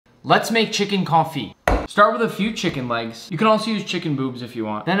Let's make chicken confit. Start with a few chicken legs. You can also use chicken boobs if you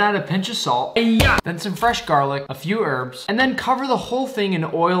want. Then add a pinch of salt. Then some fresh garlic, a few herbs, and then cover the whole thing in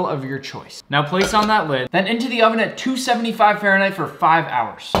oil of your choice. Now place on that lid, then into the oven at 275 Fahrenheit for 5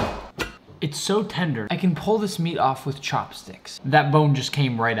 hours. It's so tender, I can pull this meat off with chopsticks. That bone just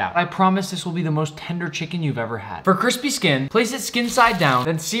came right out. I promise this will be the most tender chicken you've ever had. For crispy skin, place it skin side down,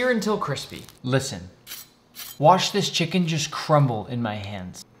 then sear until crispy. Listen, watch this chicken just crumble in my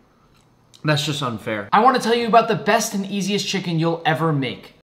hands. That's just unfair. I want to tell you about the best and easiest chicken you'll ever make.